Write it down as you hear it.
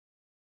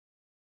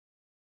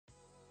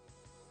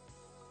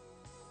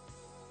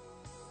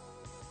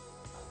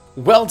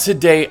Well,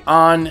 today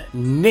on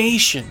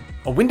Nation,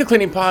 a window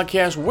cleaning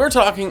podcast, we're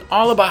talking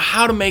all about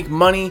how to make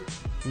money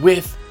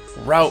with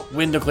route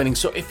window cleaning.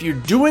 So if you're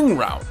doing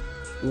route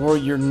or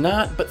you're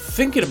not, but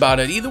thinking about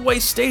it, either way,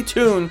 stay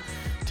tuned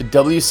to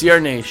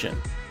WCR Nation.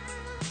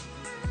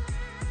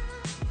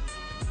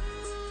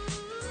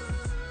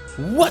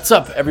 What's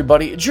up,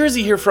 everybody?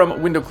 Jersey here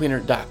from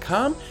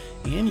windowcleaner.com,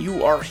 and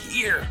you are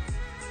here.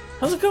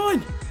 How's it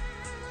going?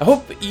 I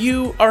hope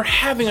you are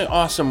having an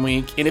awesome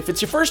week, and if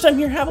it's your first time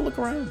here, have a look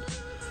around.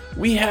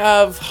 We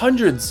have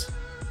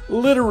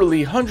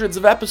literally hundreds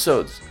of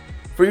episodes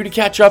for you to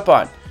catch up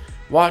on.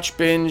 Watch,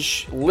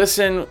 binge,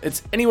 listen.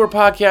 It's anywhere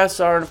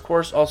podcasts are, and of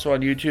course, also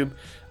on YouTube.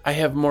 I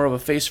have more of a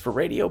face for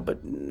radio,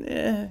 but,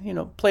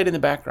 play it in the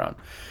background.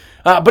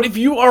 But if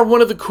you are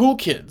one of the cool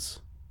kids,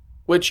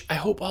 which I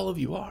hope all of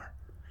you are,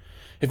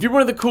 if you're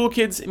one of the cool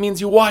kids, it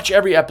means you watch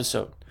every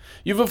episode.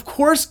 You've, of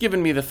course,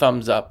 given me the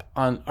thumbs up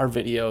on our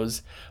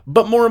videos,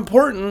 but more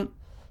important,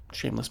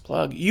 shameless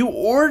plug, you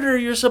order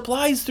your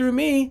supplies through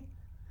me.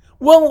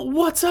 Well,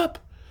 what's up?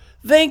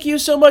 Thank you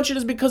so much. It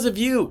is because of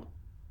you.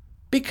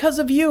 Because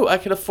of you, I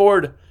can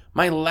afford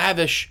my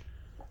lavish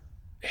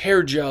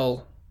hair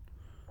gel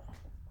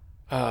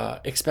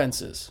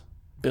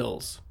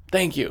bills.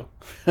 Thank you.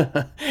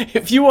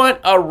 If you want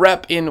a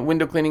rep in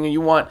window cleaning, or you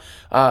want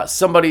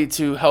somebody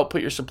to help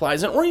put your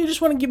supplies in, or you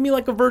just want to give me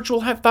like a virtual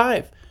high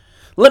five,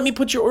 let me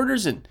put your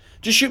orders in.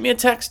 Just shoot me a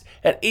text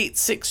at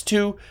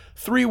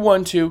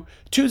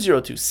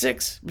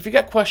 862-312-2026. If you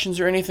got questions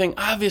or anything,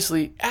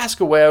 obviously ask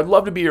away. I would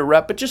love to be your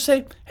rep, but just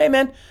say, hey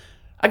man,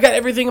 I got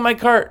everything in my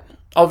cart.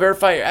 I'll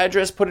verify your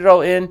address, put it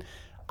all in.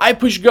 I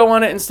push go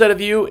on it instead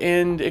of you,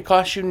 and it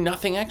costs you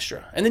nothing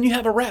extra. And then you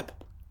have a rep.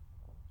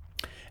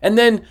 And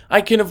then I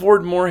can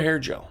afford more hair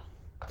gel.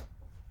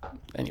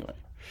 Anyway.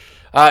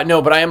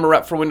 But I am a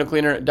rep for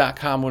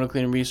windowcleaner.com, window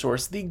cleaning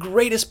resource, the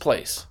greatest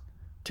place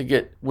to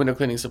get window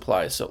cleaning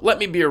supplies. So let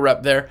me be a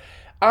rep there.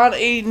 On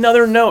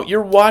another note,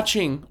 you're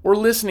watching or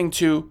listening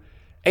to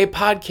a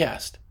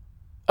podcast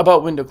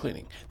about window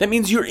cleaning. That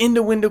means you're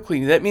into window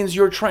cleaning. That means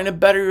you're trying to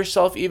better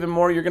yourself even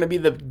more. You're going to be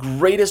the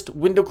greatest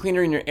window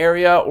cleaner in your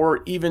area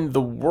or even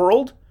the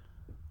world,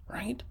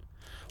 right?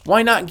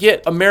 Why not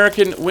get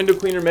American Window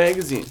Cleaner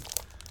Magazine?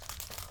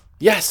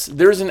 Yes,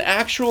 there's an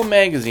actual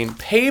magazine,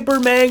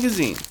 paper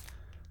magazine.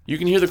 You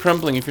can hear the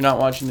crumpling if you're not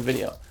watching the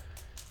video.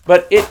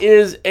 But it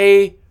is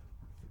a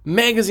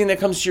magazine that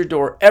comes to your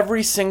door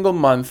every single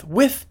month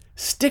with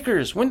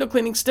stickers, window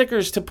cleaning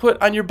stickers to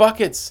put on your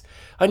buckets,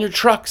 on your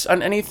trucks,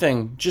 on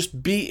anything.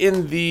 Just be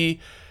in the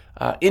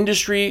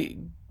industry,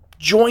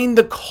 join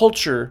the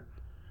culture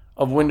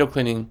of window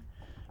cleaning,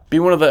 be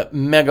one of the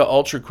mega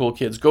ultra cool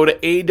kids. Go to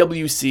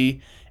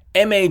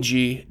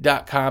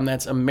awcmag.com,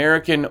 that's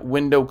American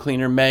Window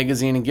Cleaner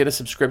Magazine, and get a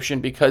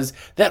subscription because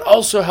that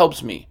also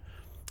helps me.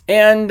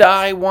 And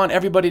I want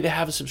everybody to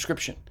have a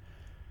subscription.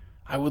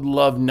 I would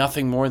love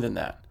nothing more than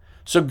that.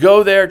 So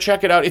go there,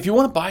 check it out. If you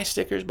want to buy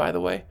stickers, by the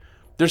way,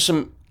 there's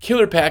some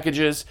killer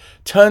packages,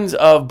 tons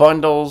of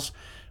bundles,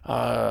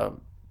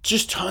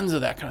 just tons of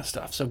that kind of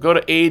stuff. So go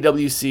to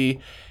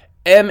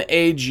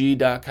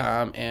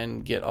awcmag.com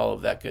and get all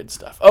of that good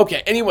stuff.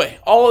 Okay, anyway,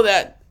 all of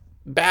that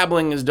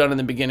babbling is done in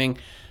the beginning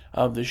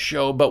of the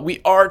show, but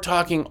we are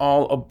talking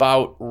all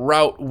about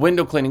route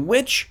window cleaning,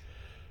 which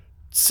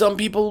some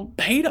people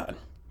hate on.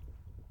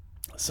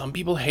 Some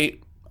people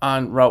hate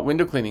on route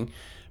window cleaning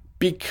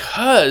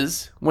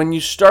because when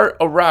you start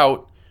a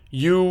route,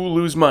 you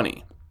lose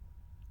money.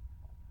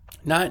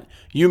 Not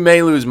you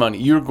may lose money.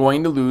 You're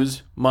going to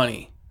lose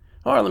money.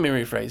 Or let me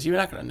rephrase. You're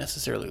not going to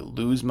necessarily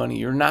lose money.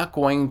 You're not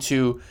going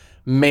to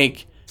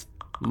make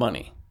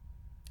money.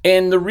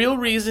 And the real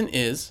reason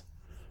is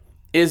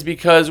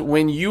because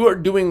when you are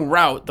doing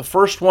route, the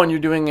first one, you're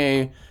doing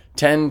a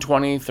 $10,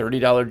 $20,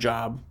 $30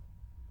 job.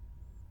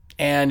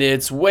 And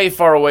it's way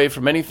far away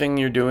from anything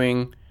you're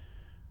doing.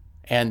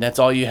 And that's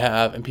all you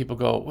have. And people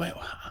go, wait,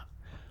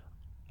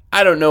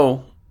 I don't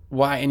know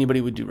why anybody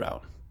would do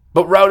route.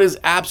 But route is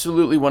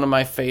absolutely one of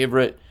my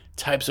favorite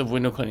types of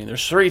window cleaning.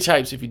 There's three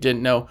types if you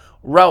didn't know.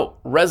 Route,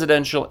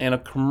 residential, and a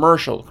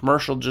commercial.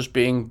 Commercial just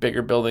being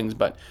bigger buildings,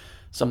 but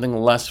something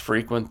less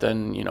frequent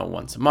than,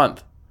 once a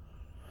month.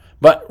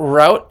 But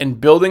route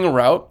and building a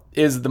route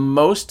is the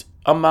most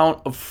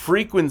amount of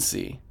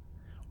frequency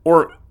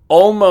or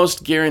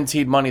almost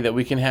guaranteed money that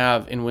we can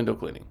have in window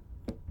cleaning.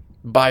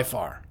 By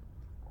far.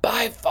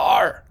 By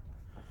far.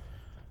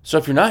 So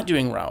if you're not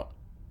doing route,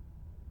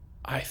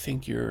 I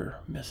think you're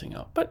missing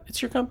out. But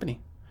it's your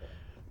company.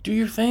 Do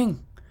your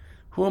thing.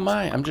 Who am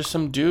I? I'm just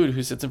some dude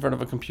who sits in front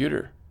of a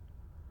computer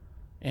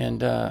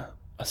and a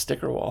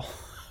sticker wall.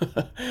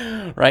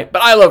 Right?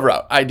 But I love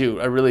route. I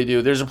do. I really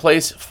do. There's a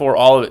place for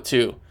all of it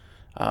too.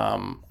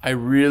 I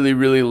really,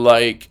 really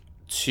like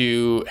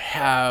to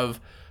have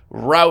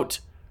route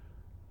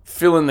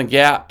fill in the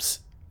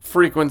gaps,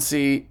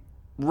 frequency,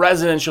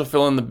 residential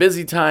fill in the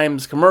busy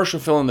times, commercial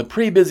fill in the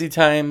pre-busy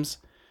times.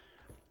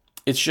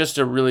 It's just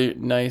a really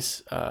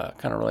nice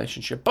kind of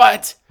relationship.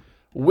 But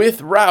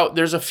with route,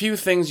 there's a few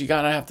things you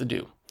gotta have to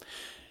do.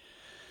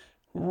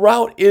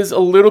 Route is a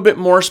little bit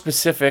more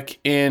specific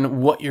in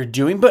what you're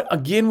doing, but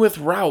again, with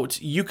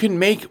Route, you can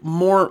make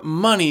more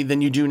money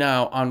than you do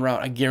now on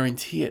Route. I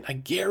guarantee it. I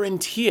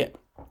guarantee it.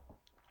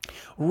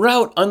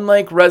 Route,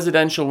 unlike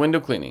residential window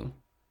cleaning,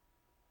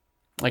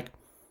 like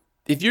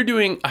if you're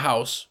doing a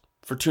house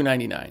for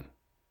 $299,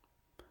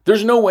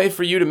 there's no way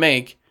for you to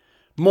make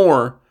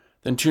more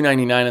than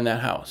 $299 in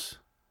that house.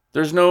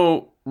 There's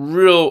no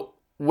real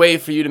way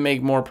for you to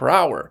make more per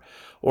hour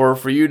or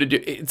for you to do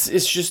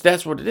it's just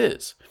that's what it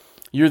is.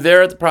 You're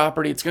there at the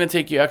property. It's going to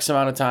take you X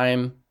amount of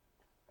time.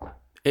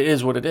 It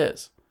is what it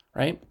is,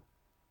 right?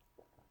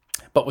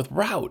 But with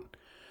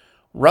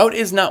Route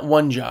is not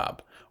one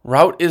job.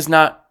 Route is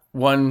not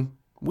 1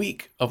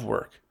 week of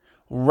work.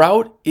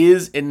 Route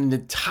is an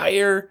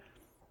entire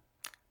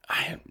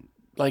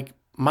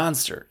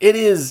monster. It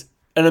is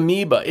an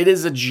amoeba. It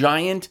is a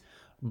giant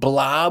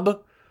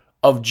blob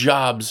of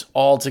jobs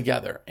all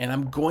together. And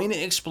I'm going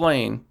to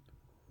explain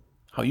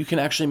how you can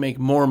actually make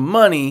more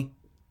money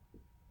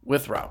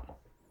with Route.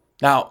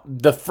 Now,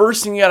 the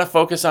first thing you got to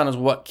focus on is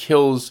what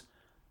kills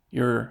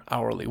your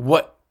hourly.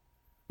 What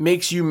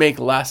makes you make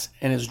less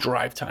and is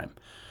drive time.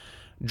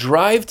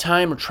 Drive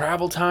time or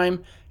travel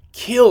time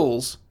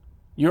kills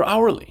your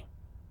hourly.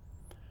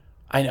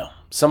 I know.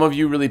 Some of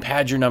you really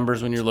pad your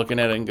numbers when you're looking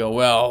at it and go,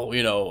 well,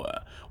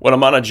 when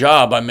I'm on a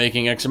job, I'm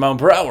making X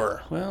amount per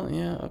hour. Well,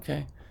 yeah,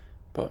 okay.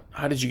 But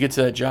how did you get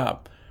to that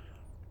job?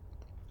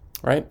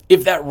 Right?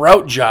 If that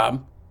Route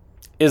job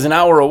is an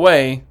hour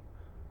away,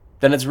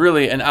 then it's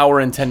really an hour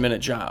and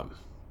 10-minute job.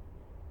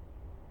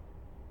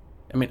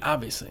 I mean,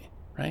 obviously,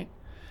 right?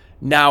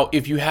 Now,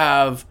 if you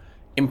have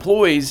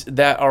employees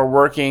that are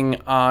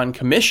working on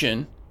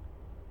commission,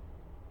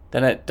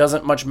 then it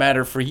doesn't much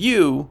matter for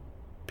you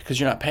because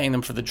you're not paying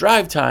them for the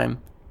drive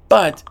time,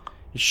 but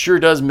it sure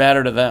does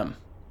matter to them.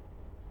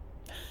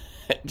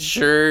 It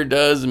sure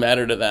does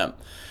matter to them,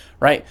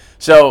 right?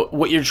 So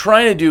what you're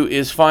trying to do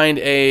is find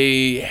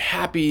a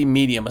happy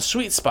medium, a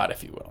sweet spot,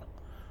 if you will,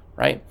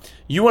 right?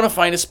 You want to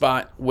find a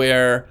spot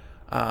where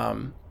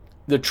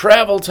the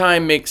travel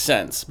time makes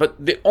sense,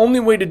 but the only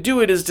way to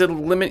do it is to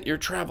limit your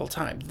travel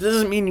time. This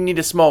doesn't mean you need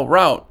a small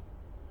route,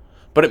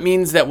 but it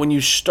means that when you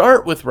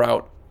start with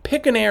Route,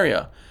 pick an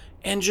area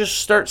and just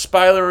start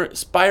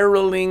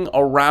spiraling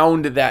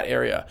around that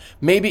area.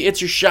 Maybe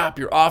it's your shop,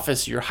 your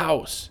office, your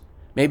house.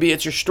 Maybe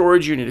it's your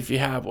storage unit if you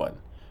have one,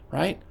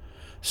 right?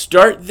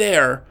 Start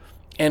there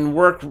and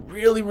work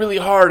really, really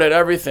hard at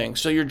everything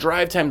so your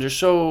drive times are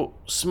so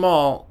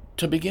small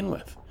to begin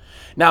with.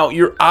 Now,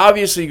 you're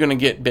obviously going to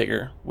get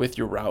bigger with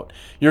your Route.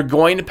 You're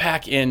going to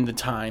pack in the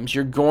times.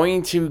 You're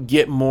going to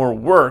get more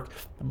work.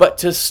 But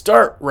to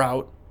start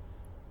Route,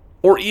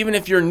 or even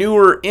if you're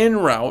newer in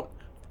Route,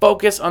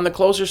 focus on the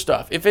closer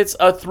stuff. If it's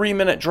a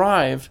 3-minute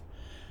drive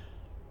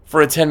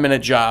for a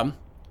 10-minute job,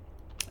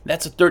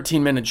 that's a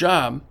 13-minute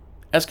job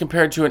as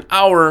compared to an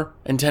hour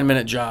and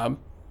 10-minute job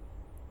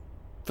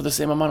for the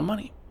same amount of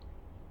money,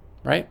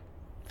 right?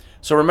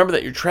 So remember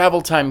that your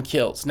travel time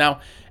kills.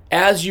 Now,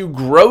 as you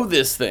grow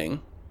this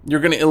thing, you're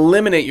going to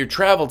eliminate your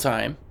travel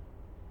time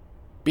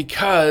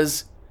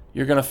because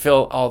you're going to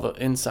fill all the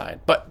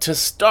inside. But to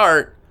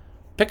start,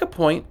 pick a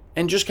point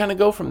and just kind of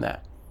go from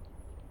that.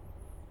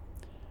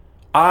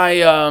 I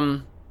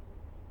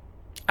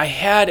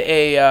had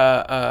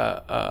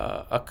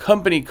a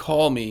company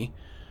call me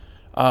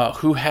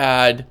who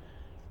had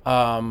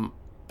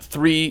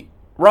 3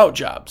 Route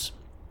jobs.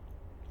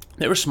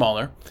 They were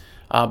smaller,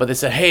 but they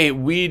said, hey,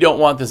 we don't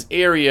want this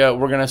area.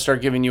 We're going to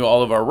start giving you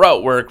all of our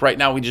Route work. Right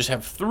now we just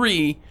have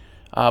 3,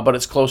 but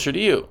it's closer to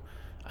you.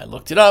 I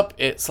looked it up.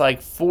 It's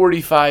like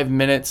 45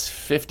 minutes,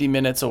 50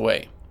 minutes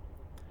away.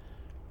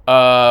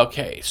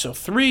 Okay, so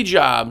 3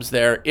 jobs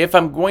there. If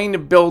I'm going to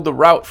build the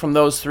Route from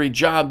those 3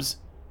 jobs,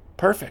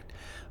 perfect.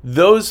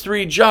 Those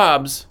 3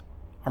 jobs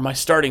are my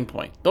starting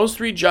point. Those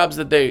 3 jobs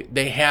that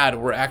they had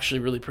were actually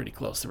really pretty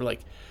close. They were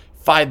like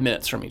 5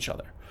 minutes from each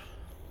other,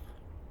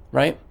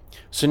 right?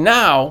 So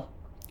now,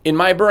 in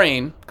my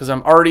brain, because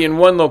I'm already in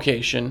one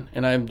location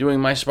and I'm doing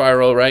my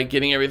spiral, right,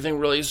 getting everything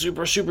really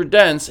super, super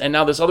dense, and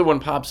now this other one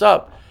pops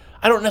up,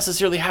 I don't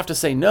necessarily have to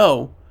say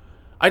no.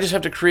 I just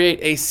have to create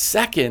a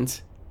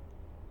second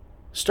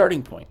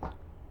starting point.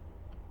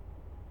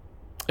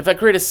 If I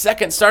create a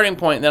second starting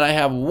point, then I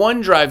have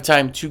 1 drive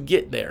time to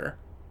get there,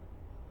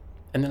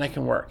 and then I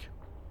can work,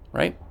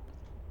 right?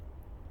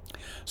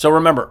 So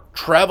remember,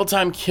 travel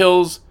time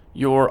kills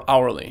your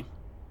hourly.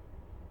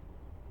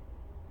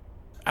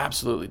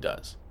 Absolutely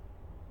does.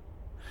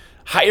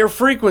 Higher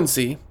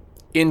frequency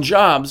in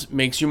jobs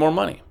makes you more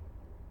money.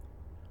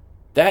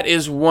 That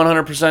is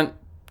 100%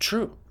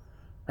 true,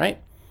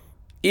 right?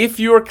 If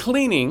you're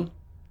cleaning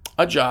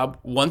a job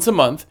once a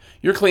month,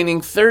 you're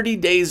cleaning 30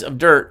 days of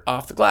dirt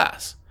off the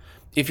glass.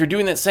 If you're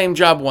doing that same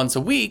job once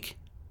a week,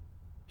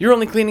 you're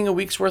only cleaning a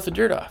week's worth of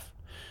dirt off.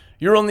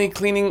 You're only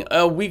cleaning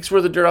a week's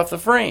worth of dirt off the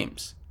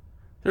frames.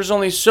 There's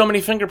only so many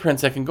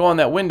fingerprints that can go on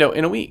that window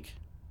in a week,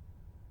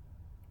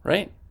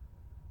 right?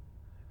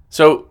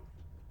 So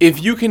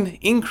if you can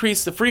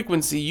increase the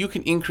frequency, you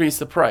can increase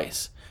the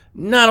price.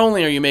 Not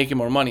only are you making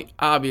more money,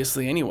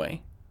 obviously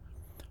anyway,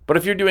 But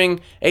if you're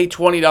doing a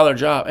 $20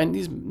 job, and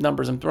these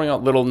numbers, I'm throwing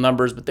out little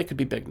numbers, but they could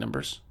be big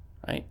numbers,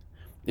 right?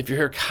 If you're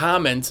here,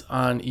 comment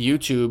on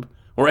YouTube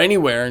or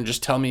anywhere and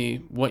just tell me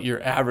what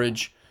your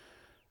average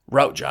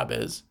route job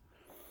is.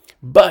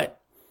 But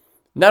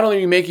not only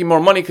are you making more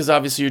money, because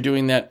obviously you're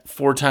doing that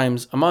 4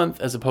 times a month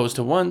as opposed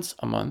to once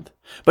a month,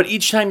 but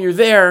each time you're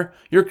there,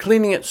 you're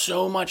cleaning it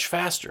so much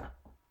faster.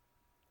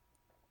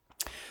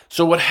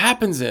 So what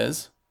happens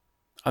is,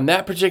 on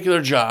that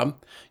particular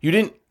job, you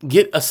didn't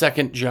get a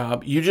second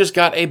job, you just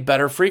got a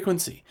better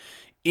frequency.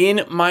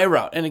 In my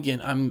route, and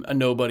again, I'm a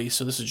nobody,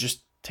 so this is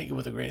just take it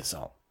with a grain of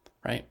salt,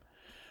 right?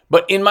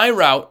 But in my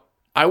route,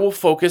 I will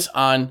focus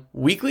on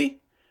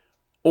weekly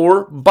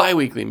or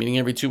bi-weekly, meaning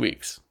every 2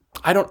 weeks.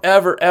 I don't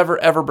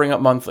ever bring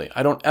up monthly.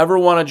 I don't ever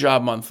want a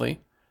job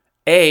monthly.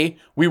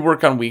 We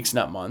work on weeks,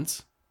 not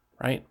months,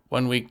 right?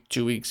 1 week,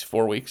 2 weeks,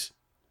 4 weeks.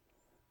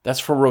 That's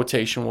for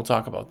rotation. We'll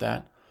talk about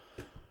that.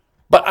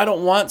 But I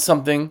don't want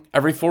something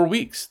every 4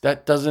 weeks.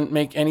 That doesn't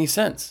make any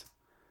sense.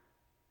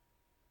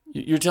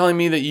 You're telling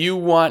me that you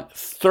want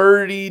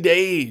 30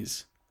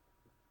 days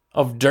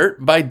of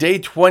dirt. By day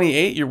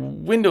 28, your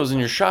windows in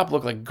your shop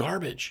look like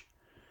garbage.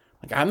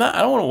 Like I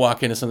don't want to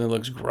walk into something that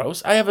looks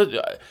gross.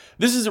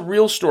 This is a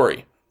real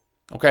story.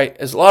 Okay.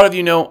 As a lot of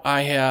you know,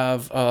 I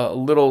have a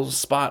little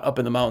spot up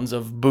in the mountains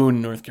of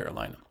Boone, North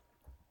Carolina.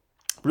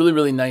 Really,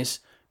 really nice,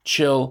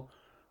 chill,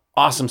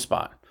 awesome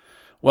spot.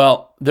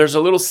 Well, there's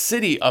a little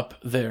city up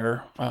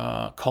there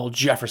called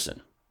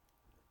Jefferson.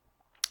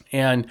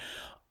 And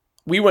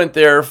we went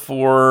there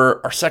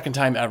for our second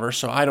time ever,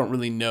 so I don't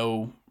really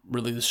know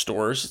the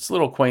stores. It's a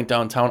little quaint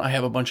downtown. I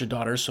have a bunch of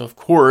daughters, so of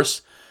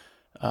course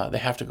they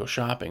have to go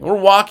shopping. We're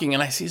walking,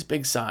 and I see this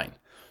big sign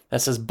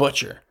that says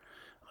Butcher.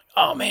 I'm like,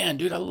 oh man,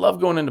 dude, I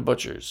love going into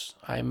Butchers.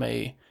 I'm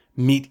a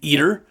meat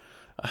eater.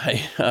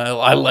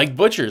 I like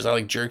Butchers. I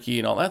like jerky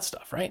and all that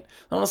stuff, right?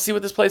 I want to see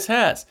what this place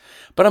has.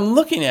 But I'm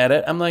looking at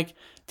it. I'm like,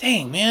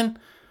 dang, man,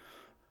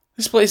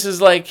 this place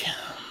is like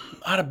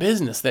out of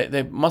business.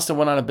 They must have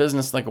went out of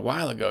business like a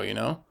while ago, you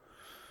know?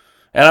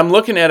 And I'm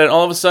looking at it,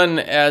 all of a sudden,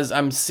 as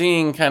I'm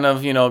seeing kind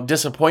of,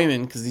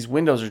 disappointment because these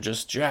windows are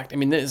just jacked. I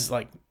mean, this is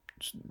like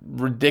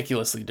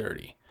ridiculously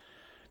dirty.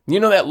 You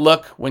know that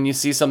look when you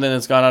see something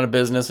that's gone out of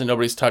business and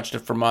nobody's touched it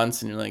for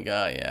months and you're like,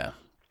 oh yeah,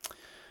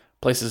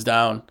 place is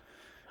down.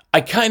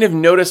 I kind of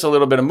notice a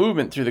little bit of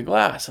movement through the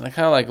glass and I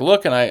kind of like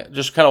look and I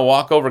just kind of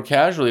walk over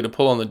casually to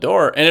pull on the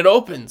door and it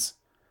opens.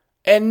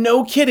 And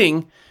no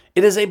kidding,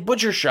 it is a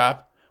butcher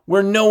shop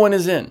where no one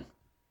is in.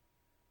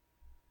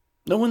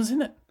 No one's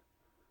in it.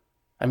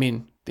 I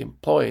mean, the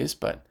employees,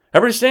 but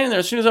everybody's standing there.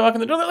 As soon as I walk in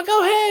the door, they're like,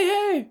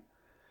 oh, hey.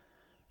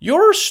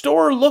 Your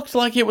store looked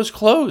like it was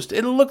closed.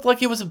 It looked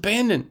like it was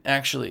abandoned,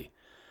 actually.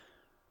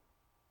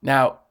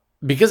 Now,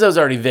 because I was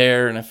already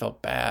there and I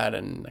felt bad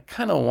and I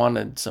kind of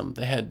wanted some,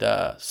 they had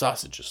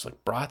sausages,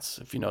 like brats,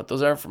 if you know what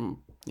those are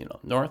from,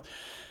 north.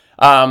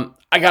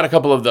 I got a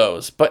couple of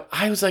those, but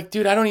I was like,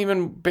 dude, I don't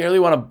even barely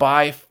want to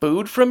buy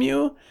food from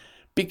you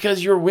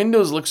because your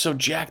windows look so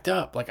jacked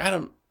up. Like,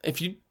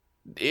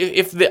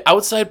 if the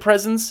outside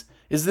presence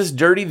is this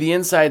dirty, the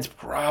inside's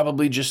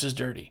probably just as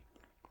dirty.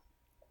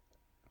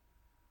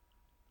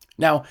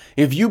 Now,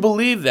 if you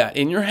believe that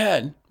in your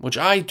head, which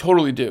I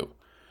totally do,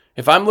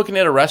 if I'm looking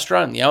at a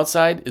restaurant and the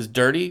outside is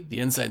dirty, the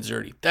inside's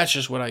dirty. That's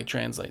just what I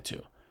translate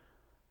to,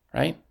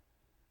 right?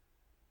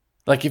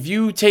 Like if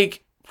you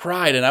take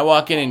pride and I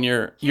walk in and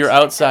your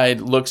outside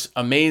looks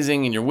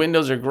amazing and your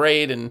windows are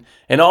great and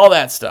all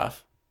that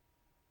stuff,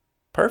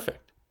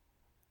 perfect.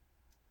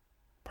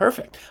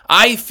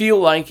 I feel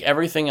like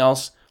everything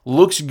else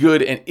looks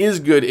good and is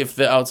good if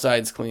the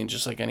outside's clean,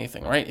 just like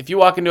anything, right? If you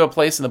walk into a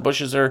place and the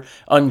bushes are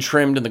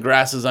untrimmed and the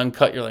grass is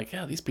uncut, you're like,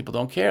 yeah, these people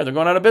don't care. They're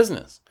going out of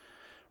business,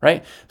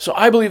 right? So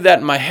I believe that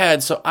in my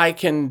head, so I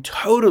can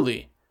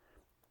totally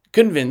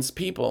convince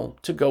people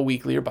to go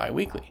weekly or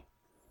bi-weekly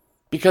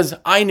because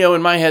I know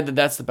in my head that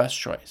that's the best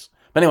choice.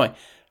 But anyway,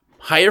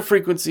 higher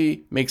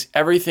frequency makes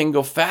everything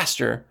go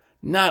faster,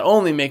 not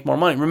only make more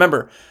money.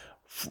 Remember,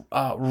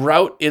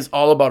 route is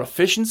all about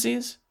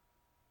efficiencies.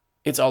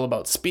 It's all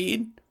about speed.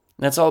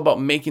 And that's all about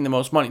making the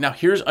most money. Now,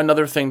 here's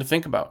another thing to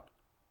think about.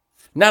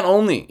 Not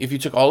only if you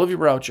took all of your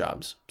route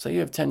jobs, say you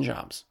have 10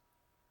 jobs,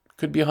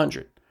 could be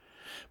 100,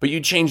 but you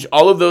changed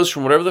all of those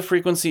from whatever the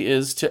frequency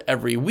is to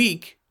every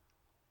week.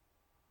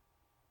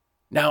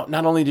 Now,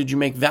 not only did you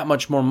make that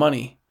much more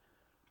money,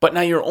 but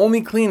now you're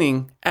only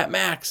cleaning at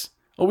max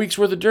a week's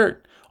worth of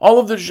dirt. All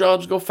of those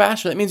jobs go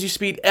faster. That means you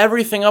speed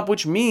everything up,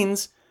 which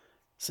means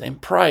same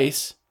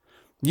price,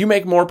 you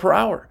make more per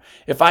hour.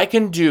 If I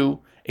can do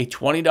a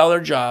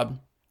 $20 job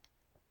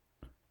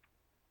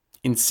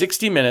in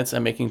 60 minutes,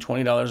 I'm making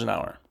 $20 an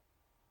hour,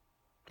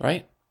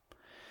 right?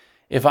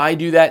 If I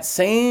do that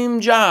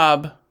same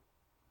job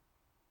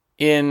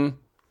in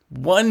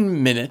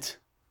 1 minute,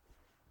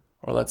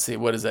 or let's see,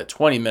 what is that,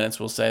 20 minutes,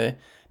 we'll say,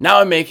 now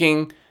I'm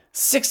making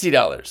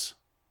 $60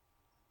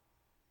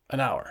 an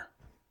hour,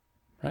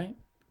 right?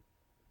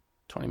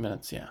 20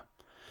 minutes, yeah.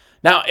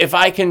 Now, if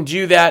I can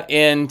do that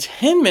in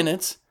 10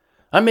 minutes,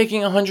 I'm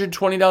making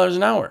 $120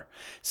 an hour.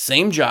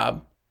 Same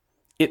job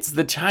It's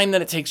the time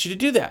that it takes you to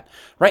do that,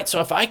 right?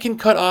 So if I can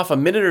cut off a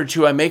minute or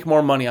two, I make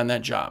more money on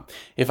that job.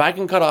 If I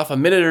can cut off a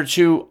minute or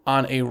two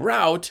on a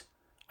route,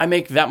 I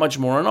make that much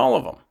more on all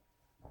of them,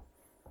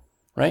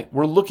 right?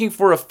 We're looking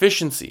for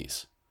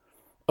efficiencies.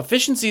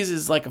 Efficiencies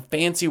is like a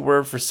fancy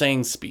word for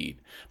saying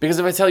speed. Because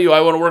if I tell you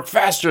I want to work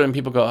faster, and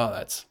people go, oh,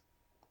 that's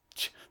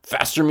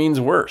faster means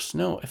worse.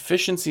 No,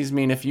 efficiencies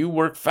mean if you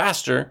work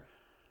faster,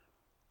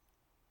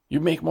 you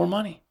make more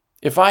money.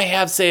 If I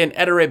have, say, an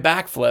Ettore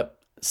backflip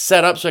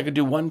set up so I could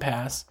do one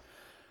pass,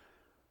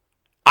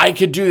 I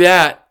could do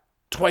that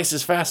twice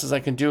as fast as I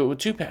can do it with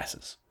two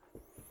passes.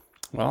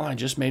 Well, I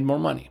just made more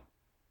money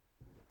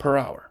per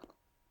hour.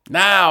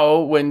 Now,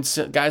 when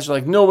guys are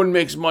like, no one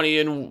makes money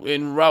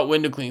in route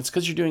window cleaning, it's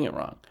because you're doing it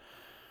wrong.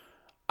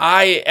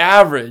 I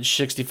average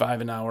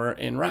 65 an hour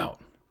in route.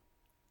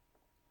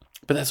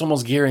 But that's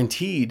almost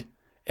guaranteed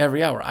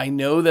every hour. I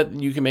know that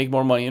you can make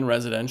more money in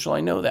residential.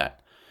 I know that.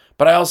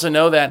 But I also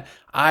know that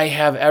I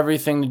have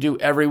everything to do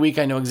every week.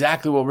 I know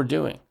exactly what we're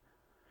doing.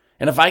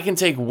 And if I can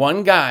take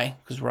one guy,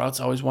 because route's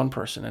always one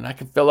person, and I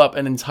can fill up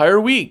an entire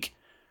week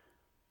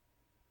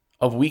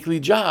of weekly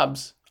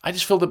jobs, I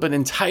just filled up an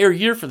entire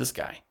year for this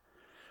guy.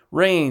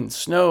 Rain,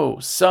 snow,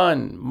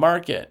 sun,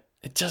 market,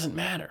 it doesn't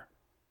matter,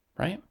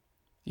 right?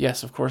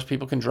 Yes, of course,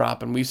 people can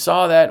drop. And we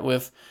saw that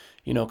with,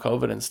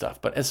 COVID and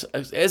stuff. But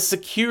as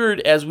secured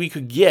as we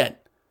could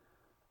get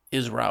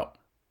is route,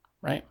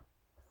 right?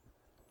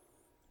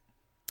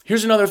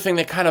 Here's another thing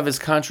that kind of is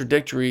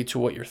contradictory to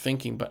what you're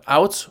thinking, but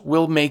outs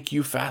will make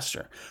you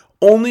faster.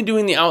 Only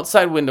doing the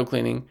outside window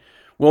cleaning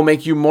will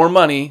make you more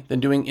money than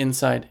doing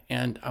inside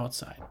and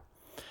outside.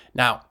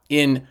 Now,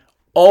 in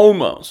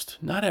almost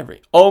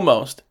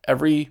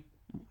every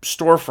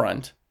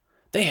storefront,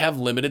 they have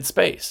limited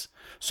space.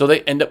 So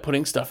they end up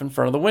putting stuff in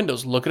front of the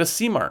windows. Look at a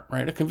C-Mart,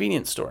 right? A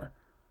convenience store.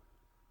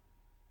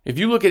 If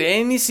you look at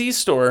any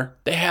C-store,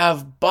 they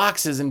have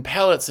boxes and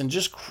pallets and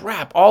just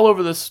crap all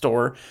over the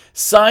store.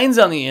 Signs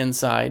on the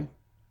inside.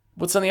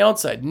 What's on the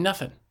outside?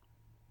 Nothing.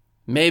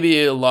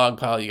 Maybe a log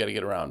pile you got to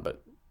get around,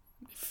 but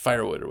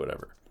firewood or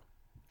whatever.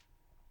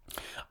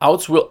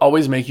 Outs will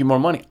always make you more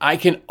money. I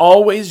can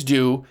always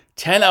do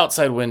 10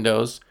 outside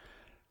windows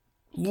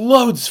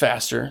loads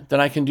faster than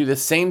I can do the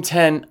same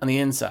 10 on the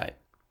inside.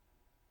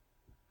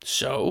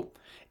 So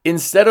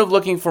instead of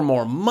looking for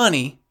more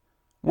money,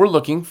 we're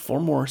looking for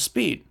more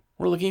speed.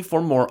 We're looking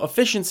for more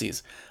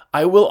efficiencies.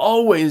 I will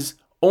always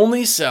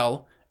only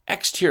sell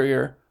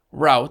exterior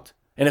route.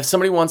 And if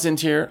somebody wants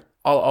interior,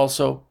 I'll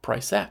also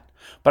price that.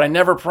 But I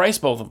never price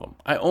both of them.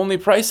 I only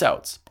price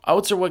outs.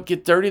 Outs are what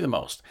get dirty the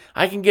most.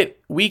 I can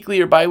get weekly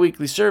or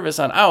bi-weekly service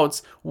on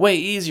outs way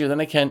easier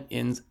than I can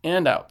ins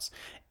and outs.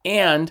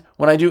 And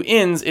when I do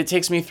ins, it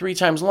takes me 3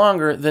 times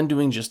longer than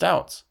doing just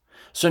outs.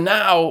 So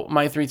now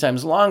my 3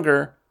 times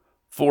longer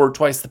for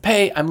twice the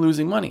pay, I'm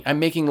losing money. I'm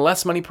making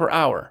less money per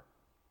hour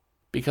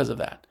because of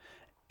that.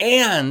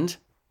 And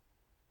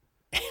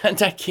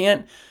I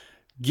can't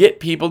get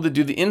people to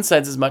do the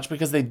insides as much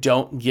because they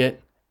don't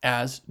get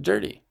as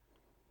dirty.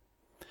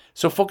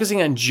 So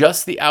focusing on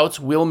just the outs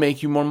will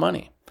make you more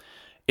money.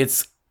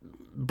 It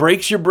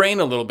breaks your brain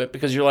a little bit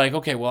because you're like,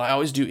 okay, well, I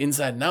always do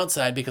inside and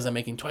outside because I'm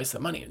making twice the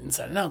money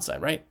inside and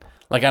outside, right?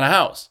 Like on a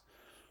house.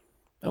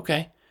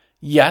 Okay.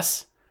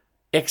 Yes,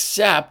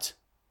 except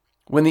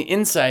when the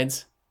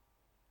insides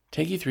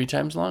take you 3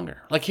 times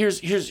longer. Like here's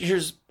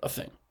a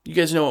thing. You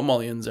guys know what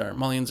mullions are.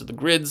 Mullions are the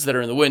grids that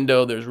are in the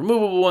window. There's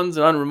removable ones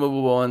and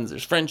unremovable ones.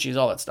 There's Frenchies,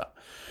 all that stuff.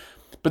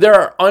 But there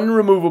are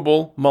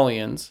unremovable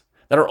mullions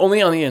that are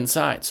only on the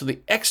inside. So the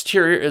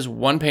exterior is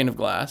 1 pane of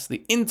glass.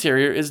 The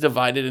interior is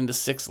divided into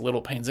 6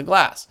 little panes of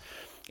glass.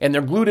 And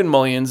they're glued in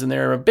mullions, and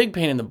they're a big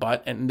pain in the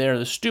butt, and they're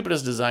the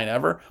stupidest design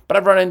ever, but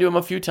I've run into them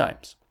a few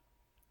times.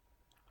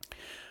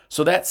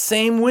 So that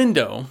same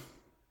window,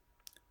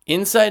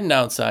 inside and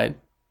outside,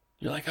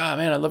 you're like, oh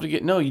man, I'd love to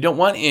get... No, you don't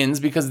want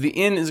ins because the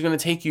in is going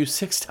to take you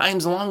 6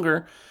 times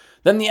longer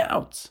than the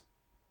outs.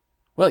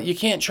 Well, you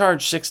can't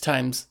charge 6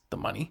 times the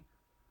money,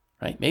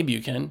 right? Maybe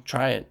you can.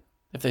 Try it.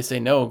 If they say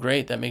no,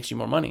 great, that makes you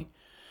more money.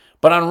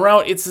 But on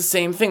route, it's the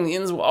same thing. The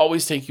ins will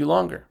always take you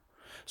longer.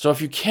 So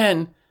if you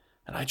can,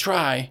 and I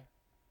try,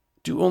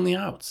 do only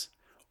outs.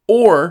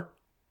 Or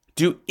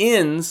do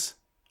ins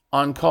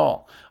on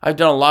call. I've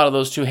done a lot of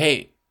those too.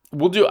 Hey,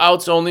 we'll do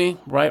outs only,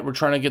 right? We're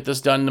trying to get this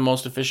done the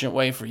most efficient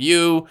way for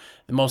you,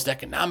 the most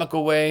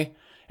economical way.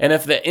 And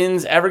if the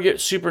ins ever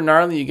get super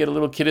gnarly, you get a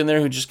little kid in there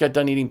who just got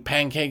done eating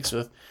pancakes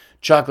with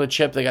chocolate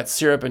chip. They got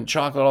syrup and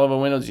chocolate all over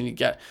windows.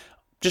 And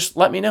just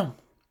let me know.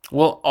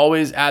 We'll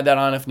always add that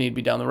on if need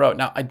be down the road.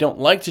 Now, I don't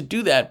like to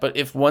do that, but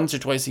if once or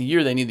twice a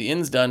year they need the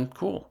ins done,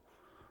 cool.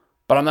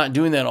 But I'm not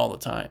doing that all the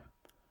time.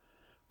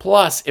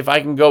 Plus, if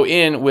I can go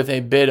in with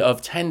a bid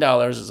of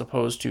 $10 as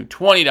opposed to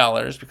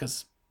 $20,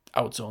 because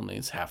outs only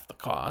is half the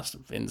cost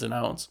of ins and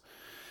outs,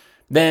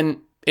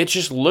 then it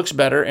just looks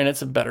better and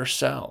it's a better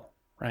sell,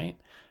 right?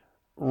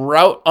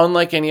 Route,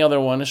 unlike any other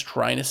one, is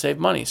trying to save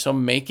money. So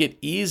make it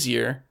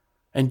easier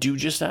and do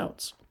just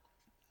outs.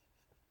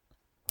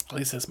 At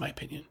least that's my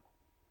opinion.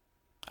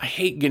 I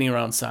hate getting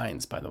around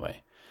signs, by the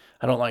way.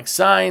 I don't like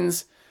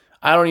signs.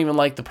 I don't even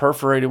like the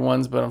perforated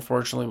ones, but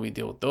unfortunately we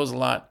deal with those a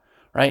lot,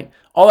 right?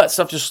 All that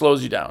stuff just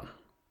slows you down.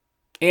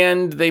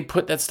 And they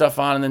put that stuff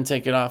on and then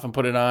take it off and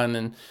put it on.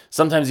 And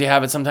sometimes you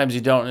have it, sometimes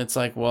you don't. And it's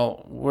like,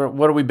 well,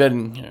 what are we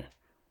bidding here?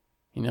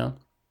 You know?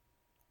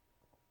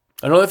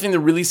 Another thing to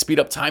really speed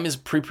up time is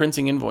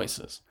pre-printing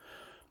invoices.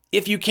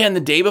 If you can, the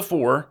day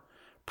before,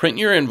 print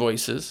your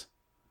invoices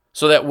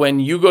so that when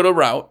you go to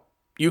route,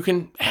 you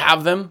can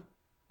have them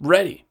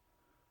ready.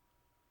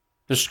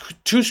 There's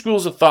two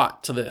schools of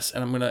thought to this,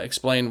 and I'm going to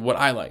explain what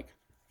I like.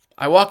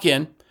 I walk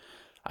in,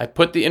 I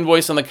put the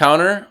invoice on the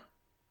counter,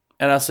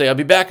 and I'll say, I'll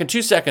be back in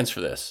 2 seconds for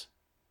this.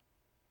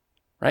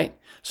 Right?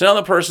 So now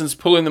the person's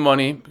pulling the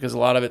money because a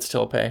lot of it's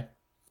till pay.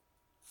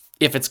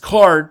 If it's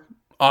card,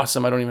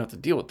 awesome, I don't even have to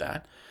deal with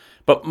that.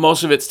 But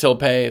most of it's till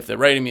pay. If they're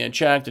writing me a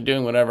check, they're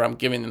doing whatever, I'm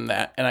giving them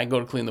that, and I go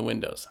to clean the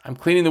windows. I'm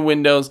cleaning the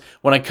windows.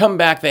 When I come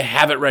back, they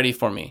have it ready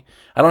for me.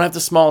 I don't have to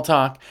small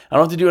talk. I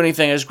don't have to do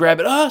anything. I just grab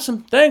it.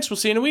 Awesome. Thanks. We'll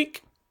see you in a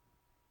week.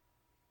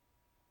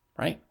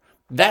 Right?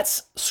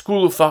 That's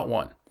school of thought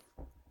one.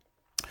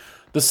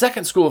 The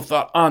second school of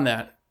thought on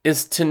that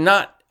is to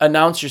not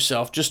announce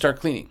yourself, just start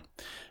cleaning.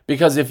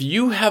 Because if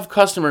you have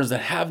customers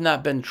that have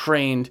not been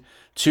trained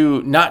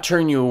to not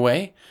turn you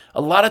away,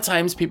 a lot of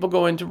times people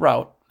go into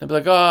route. They'll be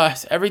like, oh,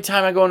 every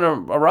time I go into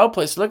a route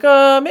place, they're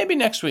like, maybe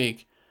next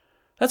week.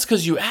 That's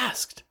because you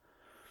asked,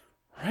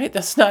 right?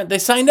 That's not, they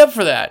signed up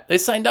for that. They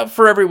signed up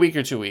for every week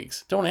or 2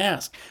 weeks. Don't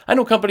ask. I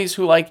know companies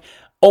who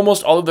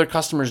almost all of their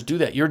customers do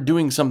that. You're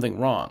doing something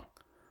wrong.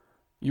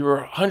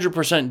 You're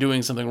 100%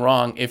 doing something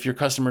wrong if your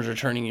customers are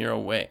turning you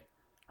away,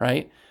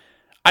 right?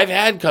 I've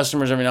had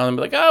customers every now and then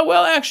be like, oh,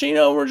 well, actually,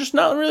 we're just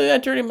not really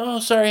that dirty. Oh,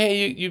 sorry,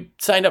 hey, you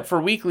signed up for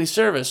weekly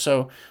service,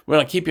 so we're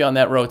going to keep you on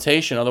that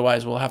rotation.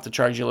 Otherwise, we'll have to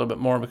charge you a little bit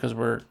more because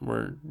we're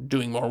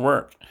doing more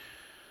work.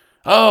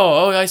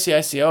 Oh, I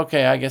see.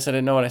 Okay, I guess I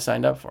didn't know what I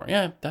signed up for.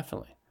 Yeah,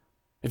 definitely.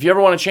 If you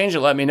ever want to change it,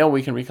 let me know.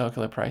 We can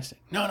recalculate pricing.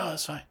 No,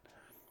 that's fine.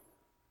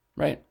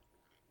 Right?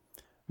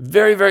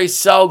 Very, very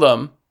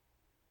seldom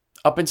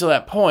up until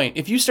that point,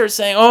 if you start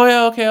saying, oh,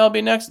 yeah, okay, I'll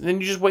be next, then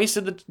you just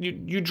wasted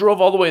you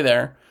drove all the way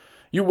there.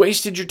 You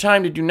wasted your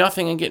time to do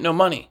nothing and get no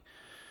money.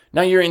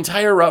 Now your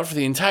entire route for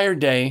the entire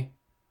day,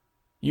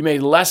 you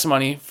made less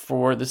money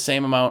for the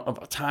same amount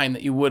of time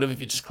that you would have if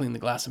you just cleaned the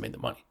glass and made the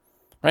money,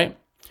 right?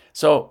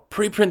 So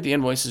pre-print the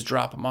invoices,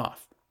 drop them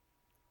off.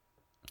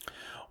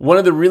 One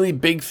of the really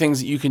big things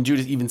that you can do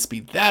to even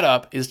speed that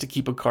up is to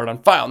keep a card on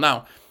file.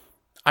 Now,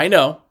 I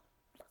know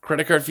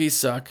credit card fees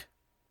suck.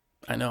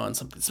 I know on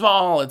something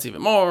small, it's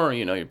even more.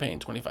 You're paying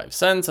 25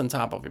 cents on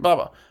top of your blah,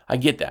 blah. I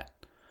get that.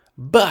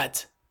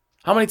 But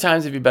how many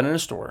times have you been in a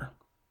store,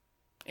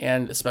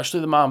 and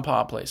especially the mom and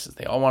pop places,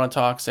 they all want to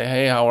talk, say,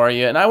 hey, how are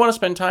you? And I want to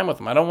spend time with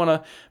them. I don't want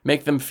to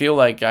make them feel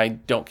like I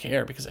don't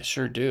care, because I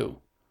sure do.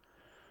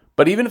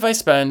 But even if I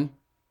spend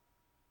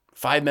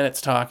 5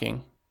 minutes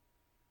talking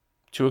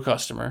to a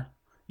customer,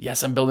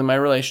 yes, I'm building my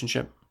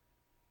relationship,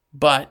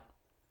 but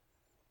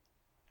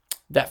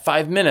that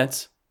 5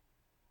 minutes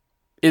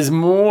is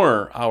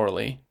more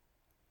hourly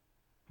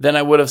than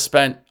I would have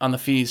spent on the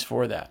fees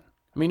for that.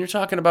 I mean, you're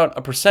talking about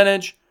a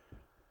percentage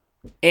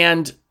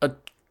and a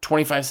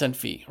 25-cent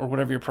fee or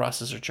whatever your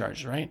processor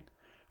charges, right?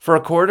 For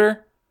a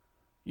quarter,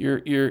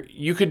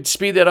 you could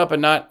speed that up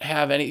and not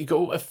have any,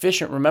 go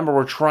efficient. Remember,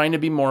 we're trying to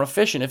be more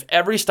efficient. If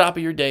every stop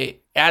of your day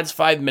adds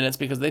 5 minutes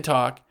because they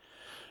talk,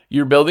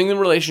 you're building the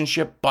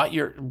relationship, but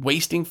you're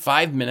wasting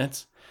 5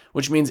 minutes,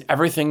 which means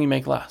everything you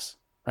make less,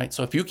 right?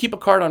 So if you keep a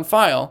card on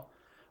file,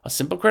 a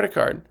simple credit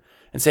card,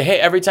 and say, hey,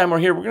 every time we're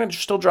here, we're going to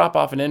still drop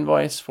off an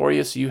invoice for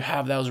you so you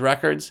have those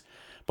records,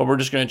 but we're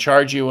just going to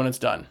charge you when it's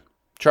done.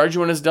 Charge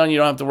you when it's done. You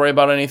don't have to worry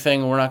about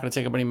anything. We're not going to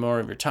take up any more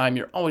of your time.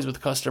 You're always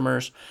with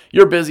customers.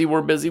 You're busy.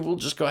 We're busy. We'll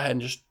just go ahead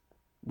and just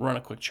run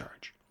a quick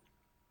charge.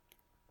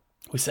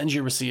 We send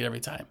you a receipt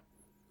every time.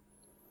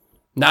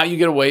 Now you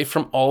get away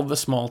from all of the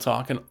small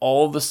talk and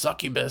all of the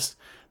succubus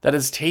that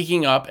is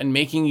taking up and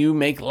making you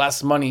make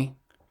less money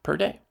per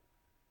day.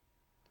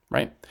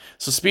 Right?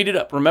 So speed it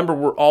up. Remember,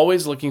 we're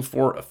always looking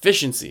for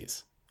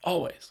efficiencies.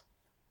 Always.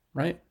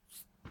 Right?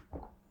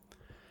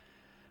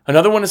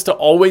 Another one is to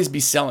always be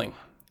selling.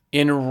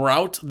 In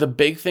route, the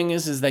big thing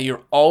is that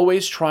you're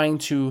always trying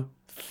to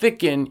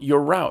thicken your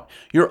route.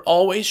 You're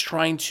always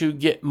trying to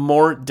get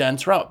more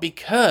dense route,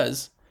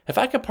 because if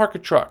I could park a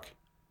truck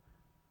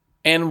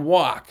and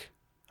walk,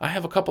 I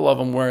have a couple of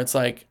them where it's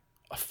like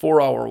a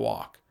 4-hour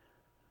walk.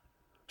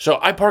 So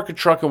I park a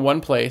truck in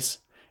one place,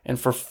 and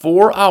for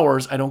 4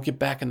 hours, I don't get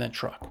back in that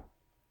truck.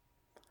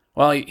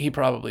 Well, he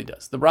probably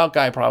does. The route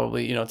guy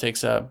probably,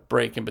 takes a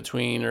break in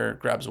between or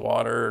grabs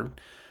water, or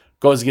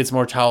goes and gets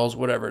more towels,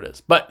 whatever it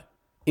is. But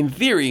in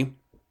theory,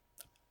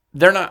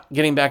 they're not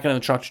getting back into the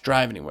truck to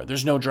drive anywhere.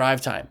 There's no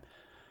drive time.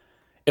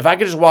 If I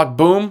could just walk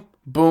boom,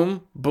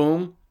 boom,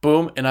 boom,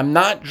 boom, and I'm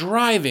not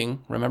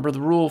driving, remember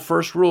the rule,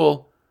 first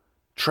rule,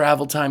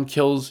 travel time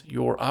kills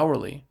your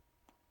hourly.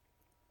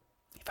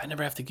 If I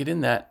never have to get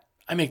in that,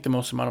 I make the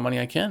most amount of money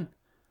I can,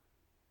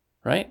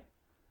 right?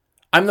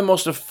 I'm the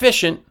most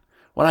efficient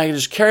when I can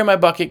just carry my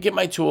bucket, get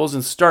my tools,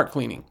 and start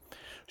cleaning.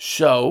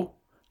 So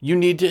you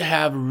need to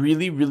have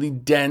really, really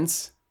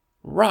dense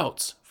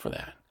routes for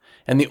that.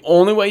 And the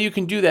only way you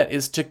can do that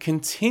is to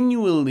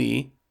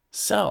continually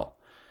sell.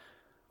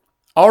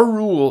 Our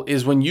rule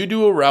is when you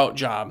do a route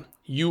job,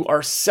 you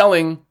are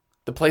selling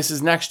the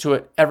places next to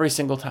it every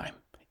single time.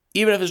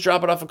 Even if it's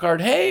dropping off a card,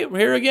 hey, we're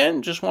here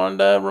again, just wanted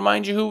to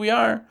remind you who we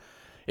are.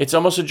 It's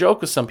almost a joke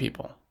with some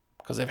people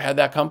because they've had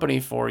that company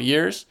for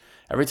years.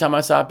 Every time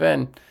I stop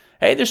in,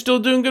 hey, they're still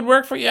doing good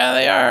work for you. Yeah,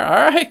 they are.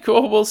 All right,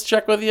 cool. We'll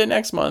check with you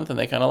next month. And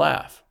they kind of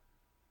laugh.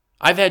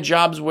 I've had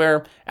jobs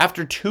where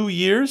after 2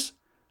 years,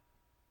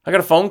 I got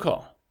a phone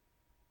call.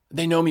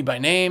 They know me by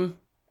name,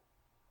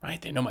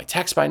 right? They know my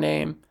text by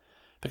name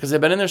because they've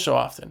been in there so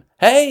often.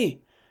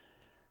 Hey,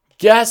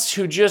 guess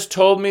who just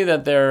told me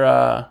that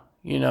they're,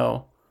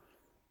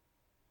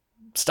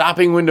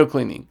 stopping window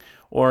cleaning?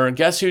 Or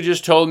guess who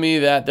just told me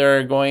that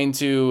they're going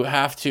to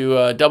have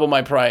to double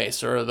my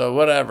price or the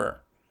whatever.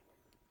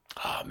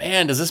 Oh,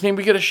 man, does this mean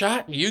we get a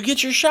shot? You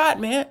get your shot,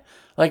 man.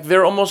 Like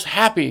they're almost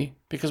happy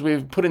because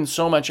we've put in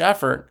so much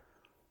effort.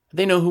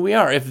 They know who we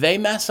are. If they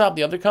mess up,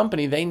 the other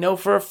company, they know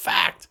for a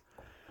fact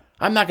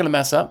I'm not going to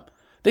mess up.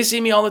 They see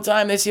me all the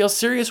time. They see how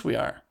serious we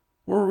are.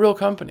 We're a real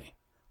company,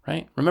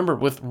 right? Remember,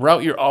 with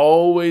Route, you're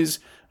always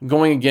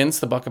going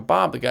against the Bucket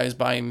Bob. The guy's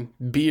buying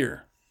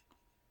beer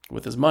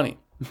with his money.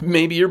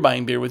 Maybe you're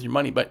buying beer with your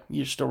money, but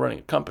you're still running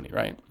a company,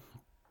 right?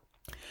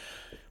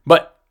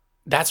 But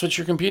that's what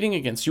you're competing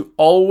against. You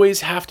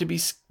always have to be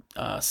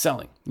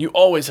selling. You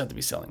always have to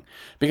be selling.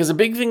 Because a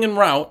big thing in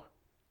Route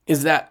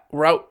is that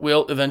Route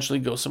will eventually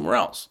go somewhere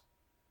else,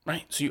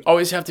 right? So you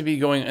always have to be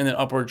going in an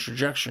upward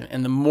trajectory.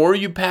 And the more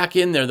you pack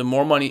in there, the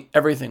more money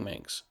everything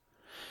makes.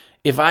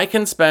 If I'm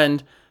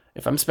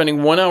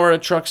spending 1 hour at a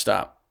truck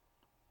stop,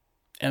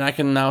 and I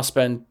can now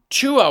spend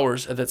 2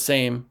 hours at that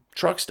same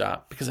truck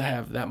stop because I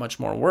have that much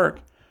more work,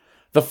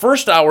 the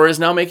first hour is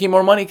now making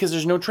more money because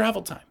there's no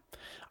travel time.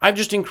 I've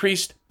just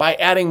increased by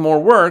adding more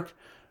work.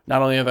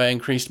 Not only have I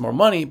increased more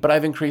money, but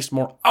I've increased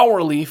more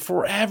hourly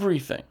for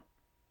everything.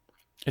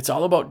 It's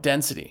all about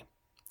density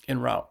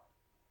in Route.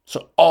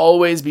 So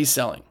always be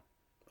selling.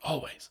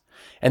 Always.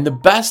 And the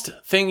best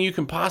thing you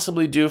can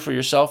possibly do for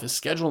yourself is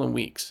schedule in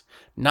weeks,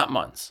 not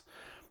months.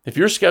 If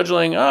you're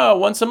scheduling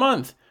once a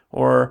month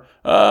or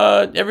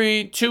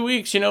every 2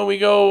 weeks, we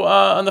go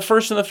on the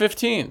 1st and the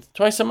 15th,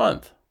 twice a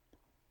month.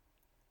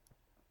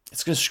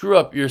 It's going to screw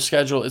up your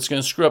schedule. It's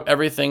going to screw up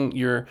everything.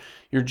 You're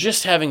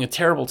just having a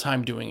terrible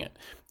time doing it.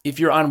 If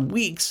you're on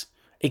weeks,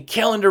 a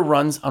calendar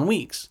runs on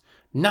weeks,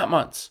 not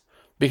months.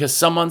 Because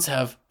some months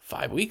have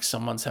 5 weeks,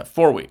 some months have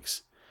 4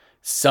 weeks.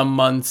 Some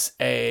months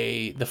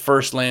the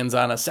first lands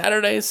on a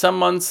Saturday, some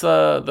months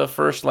the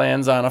first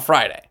lands on a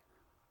Friday.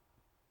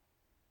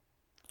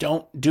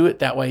 Don't do it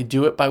that way.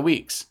 Do it by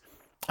weeks.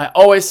 I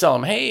always tell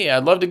them, hey,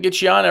 I'd love to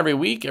get you on every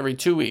week, every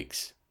 2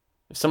 weeks.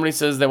 If somebody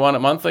says they want it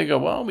monthly, I go,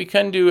 well, we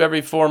can do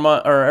every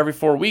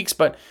 4 weeks,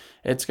 but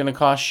it's going to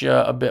cost you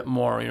a bit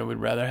more. We'd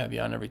rather have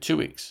you on every 2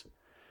 weeks.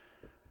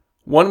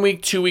 1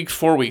 week, 2 weeks,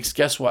 4 weeks.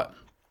 Guess what?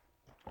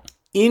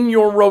 In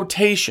your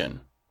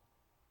rotation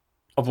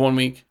of 1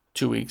 week,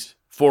 2 weeks,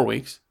 4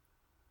 weeks,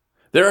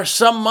 there are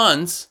some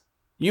months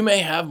you may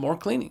have more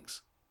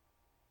cleanings,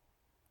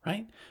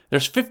 right?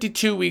 There's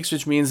 52 weeks,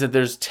 which means that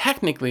there's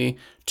technically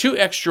 2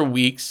 extra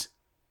weeks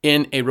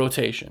in a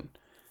rotation.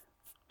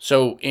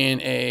 So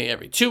in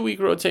every 2 week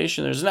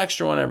rotation, there's an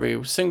extra one.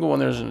 Every single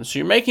one, so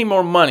you're making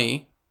more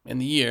money in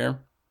the year.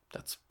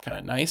 That's kind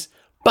of nice.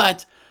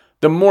 But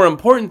the more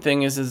important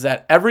thing is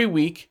that every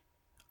week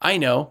I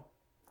know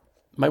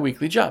my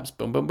weekly jobs.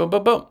 Boom, boom, boom,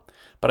 boom, boom.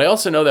 But I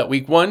also know that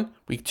week 1,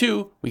 week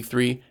 2, week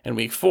 3, and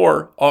week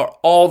 4 are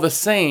all the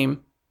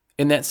same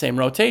in that same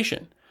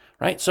rotation,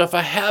 right? So if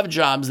I have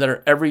jobs that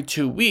are every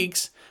 2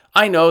 weeks,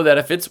 I know that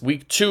if it's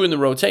week 2 in the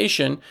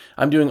rotation,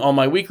 I'm doing all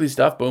my weekly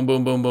stuff, boom,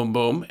 boom, boom, boom,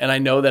 boom. And I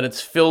know that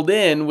it's filled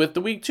in with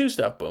the week 2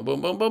 stuff, boom, boom,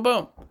 boom, boom,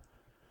 boom.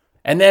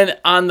 And then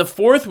on the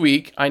 4th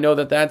week, I know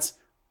that that's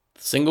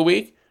the single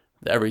week,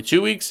 the every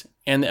 2 weeks,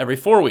 and the every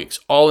 4 weeks,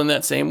 all in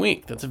that same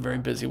week. That's a very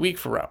busy week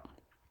for Route.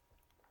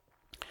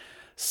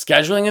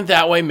 Scheduling it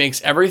that way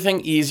makes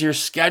everything easier.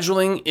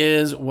 Scheduling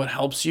is what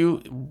helps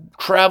you.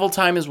 Travel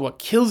time is what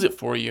kills it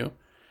for you.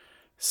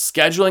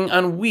 Scheduling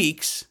on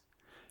weeks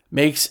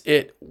makes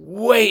it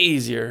way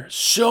easier,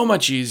 so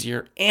much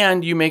easier,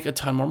 and you make a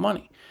ton more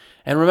money.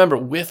 And remember,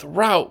 with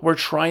Route, we're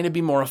trying to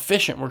be more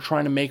efficient. We're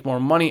trying to make more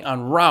money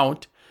on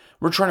Route.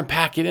 We're trying to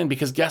pack it in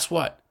because guess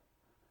what?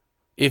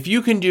 If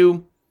you can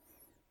do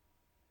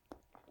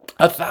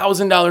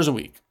 $1,000 a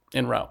week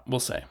in Route, we'll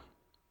say,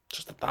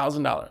 just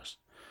 $1,000.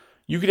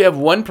 You could have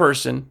one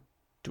person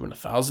doing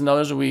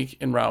 $1,000 a week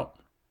en route.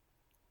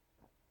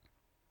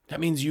 That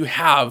means you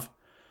have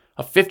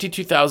a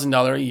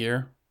 $52,000 a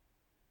year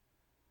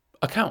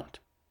account.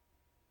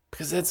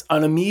 Because that's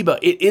an amoeba.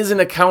 It is an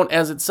account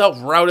as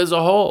itself, route as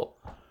a whole.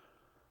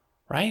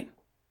 Right?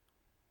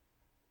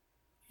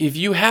 If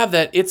you have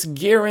that, it's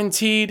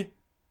guaranteed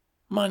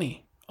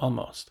money,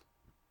 almost.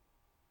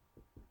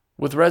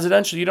 With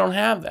residential, you don't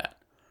have that.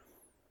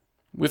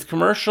 With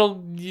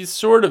commercial, you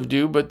sort of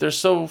do, but they're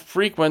so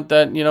frequent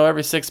that,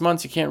 every 6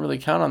 months, you can't really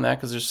count on that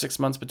because there's 6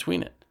 months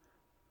between it.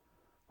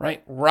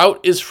 Right? Route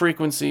is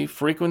frequency.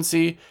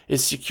 Frequency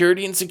is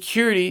security, and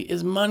security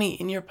is money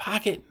in your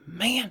pocket.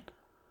 Man.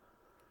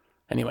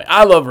 Anyway,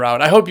 I love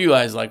Route. I hope you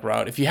guys like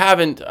Route. If you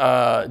haven't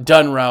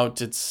done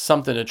Route, it's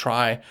something to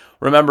try.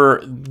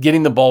 Remember,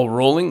 getting the ball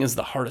rolling is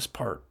the hardest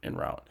part in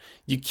Route.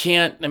 You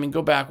can't,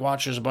 go back,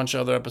 watch. There's a bunch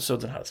of other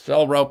episodes on how to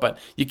spell Route, but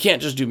you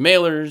can't just do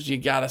mailers. You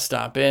got to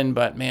stop in.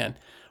 But man,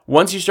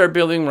 once you start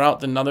building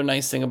Route, another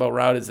nice thing about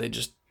Route is they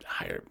just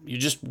hire, you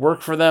just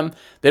work for them.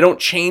 They don't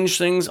change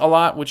things a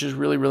lot, which is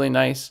really, really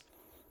nice.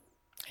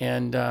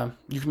 And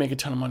you can make a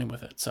ton of money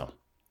with it. So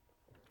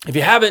if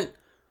you haven't,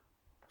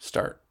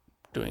 start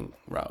doing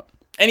Route.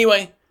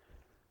 Anyway,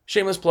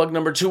 shameless plug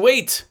number 2.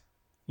 Wait,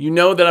 you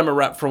know that I'm a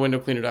rep for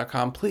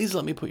windowcleaner.com. Please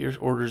let me put your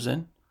orders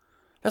in.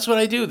 That's what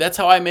I do. That's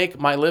how I make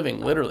my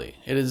living, literally.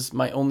 It is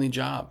my only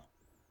job.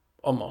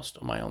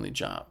 Almost my only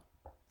job.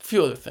 A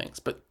few other things,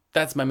 but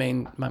that's my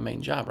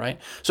main job,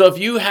 right? So if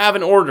you have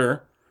an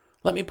order,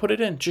 let me put it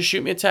in. Just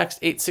shoot me a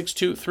text,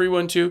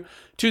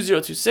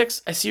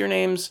 862-312-2026. I see your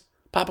names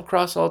pop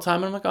across all the time,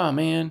 and I'm like, oh,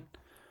 man.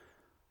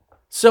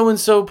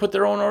 So-and-so put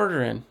their own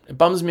order in. It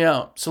bums me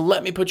out. So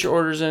let me put your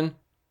orders in.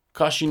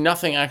 Costs you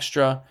nothing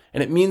extra,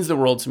 and it means the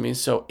world to me.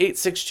 So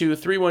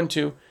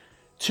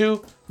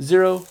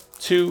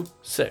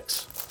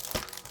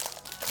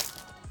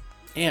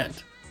 862-312-2026.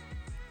 And,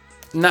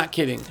 not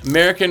kidding,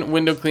 American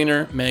Window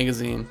Cleaner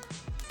Magazine,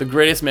 the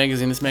greatest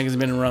magazine. This magazine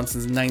has been around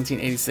since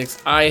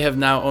 1986. I have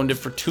now owned it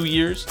for 2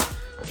 years,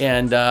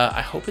 and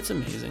I hope it's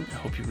amazing. I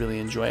hope you really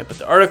enjoy it. But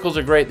the articles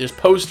are great. There's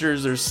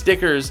posters, there's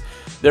stickers.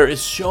 There is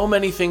so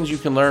many things you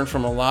can learn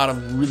from a lot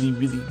of really,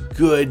 really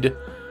good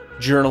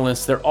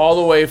journalists. They're all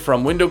the way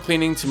from window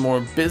cleaning to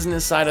more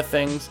business side of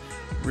things.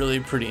 Really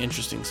pretty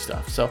interesting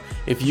stuff. So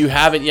if you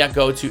haven't yet,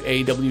 go to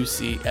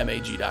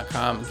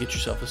awcmag.com and get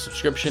yourself a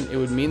subscription. It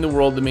would mean the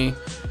world to me,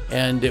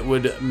 and it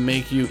would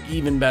make you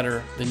even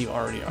better than you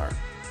already are.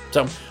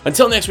 So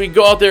until next week,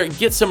 go out there,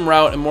 get some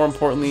Route, and more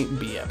importantly,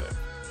 be epic.